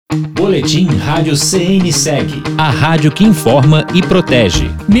Boletim Rádio CNseg. A rádio que informa e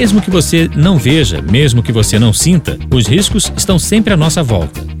protege. Mesmo que você não veja, mesmo que você não sinta, os riscos estão sempre à nossa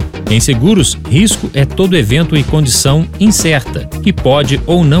volta. Em seguros, risco é todo evento e condição incerta, que pode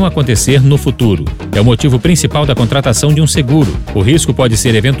ou não acontecer no futuro. É o motivo principal da contratação de um seguro. O risco pode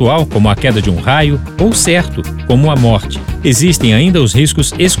ser eventual, como a queda de um raio, ou certo, como a morte. Existem ainda os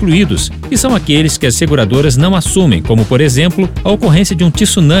riscos excluídos, que são aqueles que as seguradoras não assumem, como, por exemplo, a ocorrência de um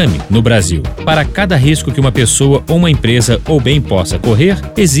tsunami no Brasil. Para cada risco que uma pessoa ou uma empresa ou bem possa correr,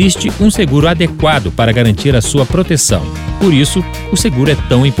 existe um seguro adequado para garantir a sua proteção. Por isso, o seguro é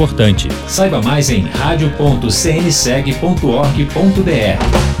tão importante. Saiba mais em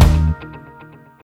radio.cnseg.org.br.